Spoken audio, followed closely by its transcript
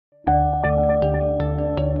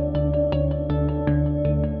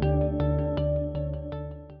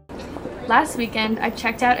Last weekend, I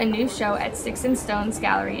checked out a new show at Sticks and Stones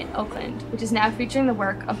Gallery in Oakland, which is now featuring the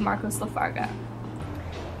work of Marcos LaFarga.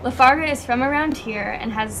 LaFarga is from around here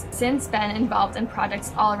and has since been involved in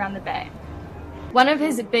projects all around the Bay. One of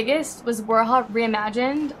his biggest was Warhol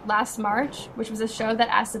Reimagined last March, which was a show that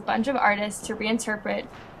asked a bunch of artists to reinterpret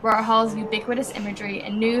Warhol's ubiquitous imagery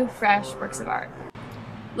in new, fresh works of art.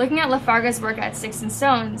 Looking at LaFarga's work at Sticks and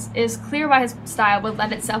Stones, it is clear why his style would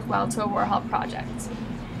lend itself well to a Warhol project.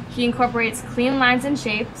 He incorporates clean lines and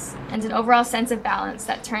shapes, and an overall sense of balance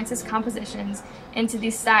that turns his compositions into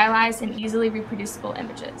these stylized and easily reproducible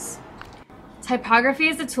images. Typography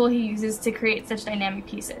is the tool he uses to create such dynamic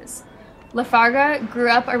pieces. LaFarga grew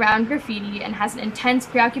up around graffiti and has an intense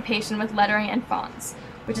preoccupation with lettering and fonts,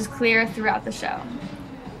 which is clear throughout the show.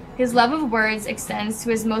 His love of words extends to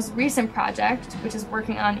his most recent project, which is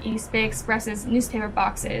working on East Bay Express's newspaper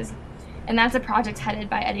boxes, and that's a project headed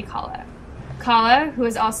by Eddie Kala. Kala, who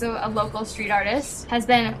is also a local street artist, has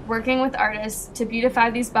been working with artists to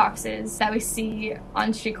beautify these boxes that we see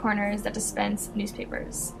on street corners that dispense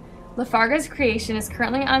newspapers. LaFarga's creation is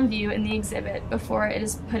currently on view in the exhibit before it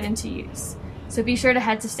is put into use, so be sure to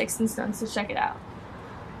head to Sticks and Stones to check it out.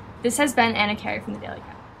 This has been Anna Carey from the Daily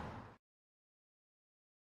Cat.